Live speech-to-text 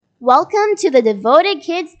Welcome to the Devoted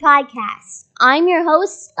Kids Podcast. I'm your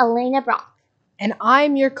host, Elena Brock. And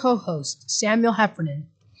I'm your co-host, Samuel Heffernan.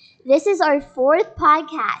 This is our fourth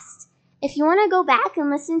podcast. If you want to go back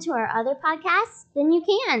and listen to our other podcasts, then you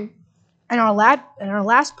can. In our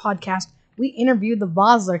last podcast, we interviewed the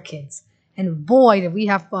Vosler kids. And boy, did we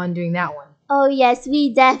have fun doing that one. Oh yes,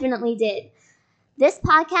 we definitely did. This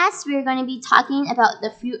podcast, we're going to be talking about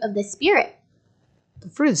the fruit of the Spirit. The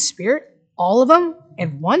fruit of the Spirit? All of them?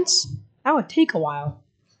 At once? That would take a while.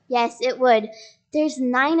 Yes, it would. There's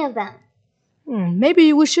 9 of them.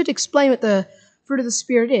 Maybe we should explain what the fruit of the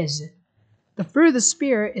Spirit is. The fruit of the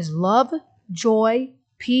Spirit is love, joy,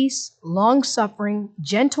 peace, long-suffering,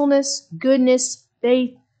 gentleness, goodness,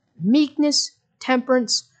 faith, meekness,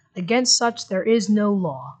 temperance. Against such there is no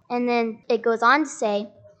law. And then it goes on to say,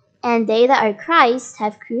 and they that are Christ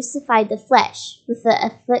have crucified the flesh with the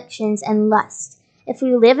afflictions and lust. If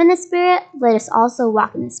we live in the Spirit, let us also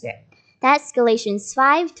walk in the Spirit. That's Galatians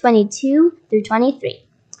 5:22 through 23.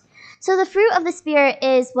 So the fruit of the Spirit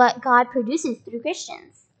is what God produces through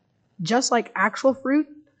Christians. Just like actual fruit?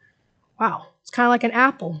 Wow, it's kind of like an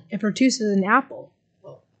apple. It produces an apple.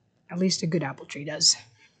 Well, at least a good apple tree does.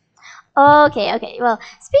 Okay. Well,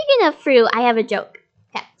 speaking of fruit, I have a joke.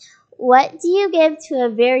 Okay. What do you give to a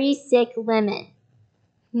very sick lemon?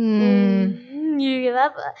 You give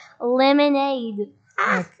up a lemonade.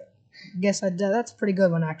 I guess that's a pretty good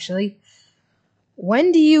one, actually.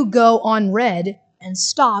 When do you go on red and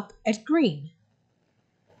stop at green?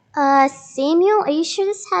 Samuel, are you sure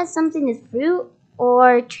this has something to do with fruit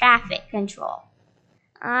or traffic control?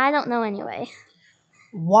 I don't know anyway.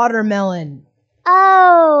 Watermelon.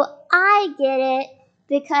 Oh, I get it.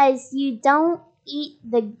 Because you don't eat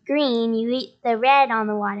the green, you eat the red on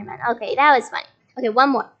the watermelon. Okay, that was funny. Okay, one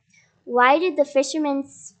more. Why did the fisherman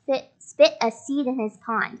spit a seed in his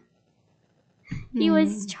pond? He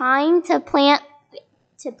was trying to plant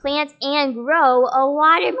and grow a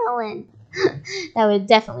watermelon. That would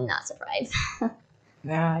definitely not surprise.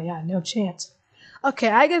 Yeah, no chance.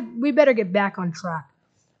 Okay, we better get back on track.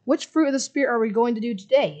 Which fruit of the Spirit are we going to do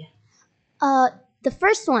today? The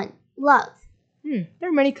first one, love. There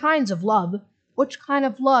are many kinds of love. Which kind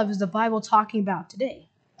of love is the Bible talking about today?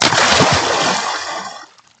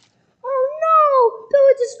 Oh no!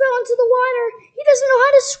 Billy just fell into the water. He doesn't know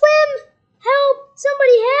how to swim. Help!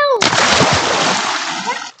 Somebody help!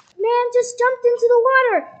 That man just jumped into the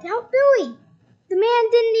water to help Billy. The man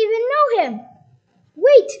didn't even know him.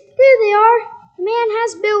 Wait, there they are. The man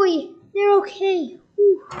has Billy. They're okay.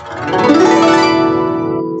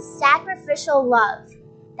 Sacrificial love.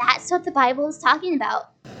 That's what the Bible is talking about.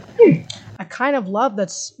 A kind of love that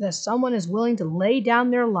someone is willing to lay down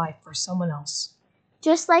their life for someone else.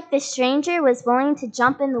 Just like the stranger was willing to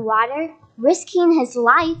jump in the water, risking his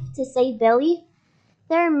life to save Billy,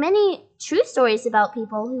 there are many true stories about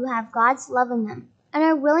people who have God's love in them and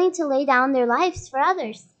are willing to lay down their lives for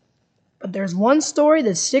others. But there's one story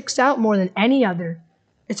that sticks out more than any other.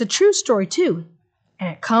 It's a true story too, and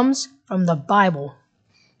it comes from the Bible.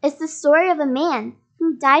 It's the story of a man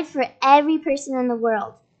who died for every person in the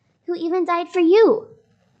world, who even died for you.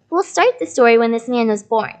 We'll start the story when this man was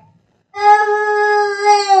born.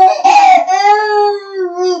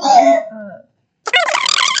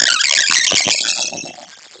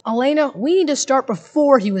 Elena, we need to start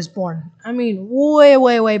before he was born. I mean,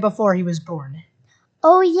 way before he was born.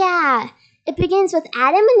 Oh yeah, it begins with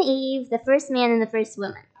Adam and Eve, the first man and the first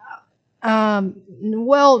woman.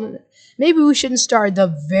 Well, maybe we shouldn't start at the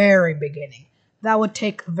very beginning. That would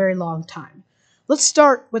take a very long time. Let's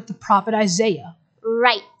start with the prophet Isaiah.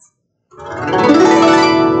 Right.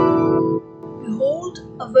 Behold,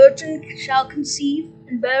 a virgin shall conceive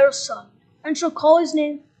and bear a son, and shall call his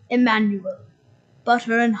name Emmanuel.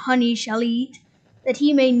 Butter and honey shall he eat, that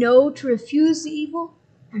he may know to refuse the evil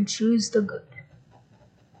and choose the good.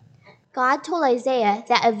 God told Isaiah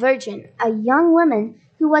that a virgin, a young woman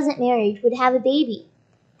who wasn't married, would have a baby.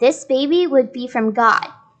 This baby would be from God,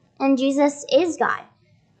 and Jesus is God.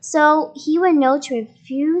 So he would know to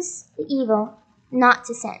refuse the evil, not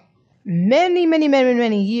to sin.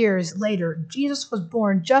 Many years later, Jesus was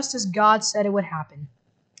born just as God said it would happen.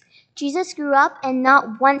 Jesus grew up, and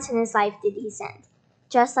not once in his life did he sin.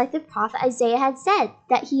 Just like the prophet Isaiah had said,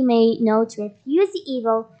 that he may know to refuse the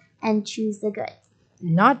evil and choose the good.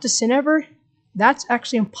 Not to sin ever? That's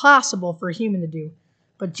actually impossible for a human to do.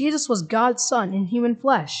 But Jesus was God's Son in human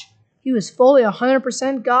flesh. He was fully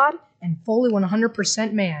 100% God and fully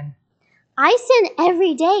 100% man. I sin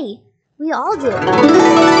every day. We all do.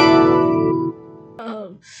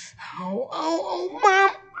 Mom.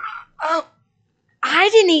 I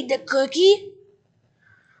didn't eat the cookie.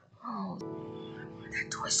 That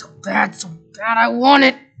toy's so bad, I want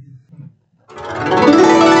it.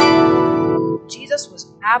 Jesus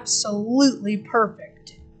was absolutely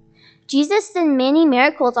perfect. Jesus did many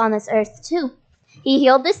miracles on this earth too. He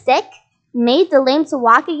healed the sick, made the lame to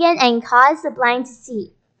walk again, and caused the blind to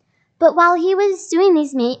see. But while he was doing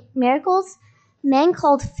these miracles, men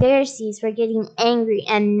called Pharisees were getting angry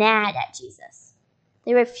and mad at Jesus.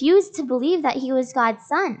 They refused to believe that he was God's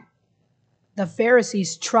son. The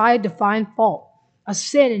Pharisees tried to find fault, a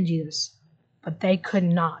sin in Jesus, but they could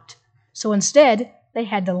not. So instead, they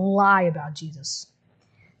had to lie about Jesus.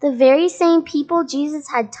 The very same people Jesus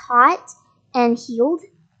had taught and healed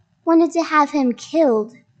wanted to have him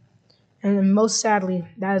killed. And then most sadly,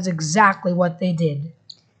 that is exactly what they did.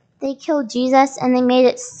 They killed Jesus and they made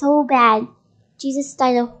it so bad. Jesus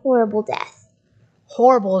died a horrible death.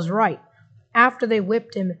 Horrible is right. After they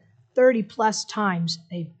whipped him 30 plus times,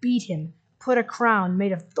 they beat him, put a crown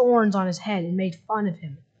made of thorns on his head, and made fun of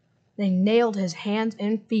him. They nailed his hands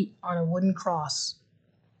and feet on a wooden cross.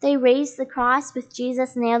 They raised the cross with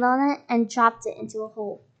Jesus nailed on it and chopped it into a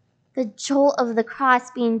hole. The jolt of the cross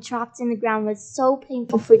being chopped in the ground was so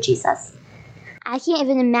painful for Jesus. I can't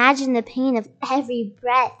even imagine the pain of every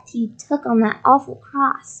breath he took on that awful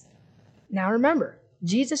cross. Now remember,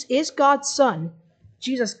 Jesus is God's son.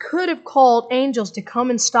 Jesus could have called angels to come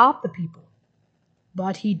and stop the people,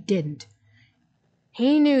 but he didn't.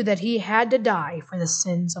 He knew that he had to die for the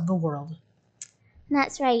sins of the world.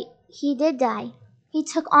 That's right, he did die. He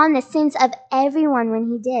took on the sins of everyone when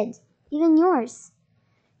he did, even yours.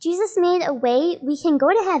 Jesus made a way we can go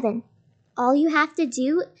to heaven. All you have to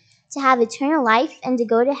do to have eternal life and to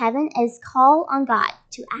go to heaven is call on God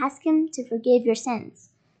to ask him to forgive your sins.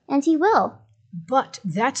 And he will. But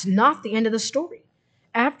that's not the end of the story.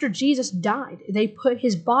 After Jesus died, they put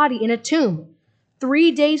his body in a tomb.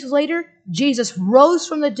 3 days later, Jesus rose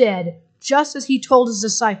from the dead, just as he told his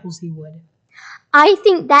disciples he would. I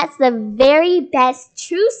think that's the very best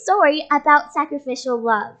true story about sacrificial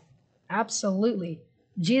love. Absolutely.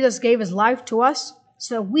 Jesus gave his life to us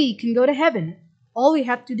so we can go to heaven. All we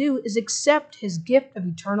have to do is accept his gift of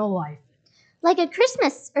eternal life. Like a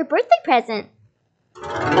Christmas or birthday present.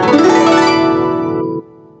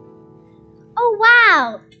 Oh,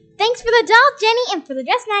 wow! Thanks for the doll, Jenny, and for the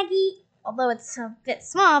dress, Maggie. Although it's a bit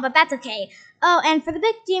small, but that's okay. Oh, and for the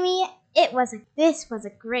book, Jimmy, this was a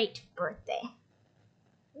great birthday.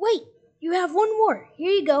 Wait, you have one more.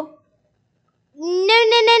 Here you go.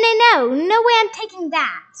 No. No way I'm taking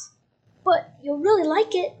that. But you'll really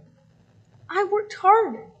like it. I worked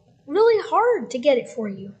really hard to get it for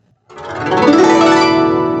you.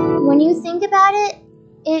 When you think about it,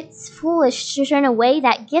 it's foolish to turn away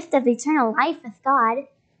that gift of eternal life with God.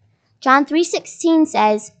 John 3:16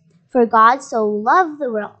 says, "For God so loved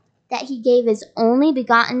the world that he gave his only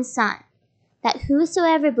begotten Son, that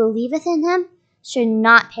whosoever believeth in him should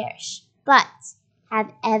not perish, but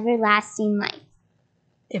have everlasting life."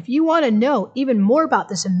 If you want to know even more about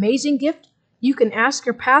this amazing gift, you can ask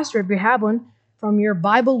your pastor if you have one from your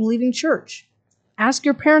Bible-believing church. Ask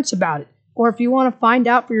your parents about it, or if you want to find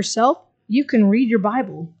out for yourself, you can read your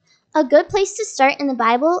Bible. A good place to start in the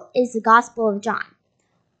Bible is the Gospel of John.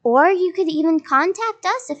 Or you could even contact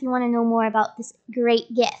us if you want to know more about this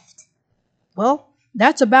great gift. Well,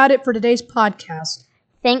 that's about it for today's podcast.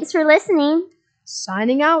 Thanks for listening.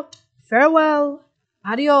 Signing out. Farewell.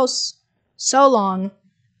 Adios. So long.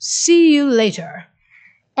 See you later.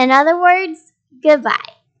 In other words,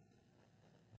 goodbye.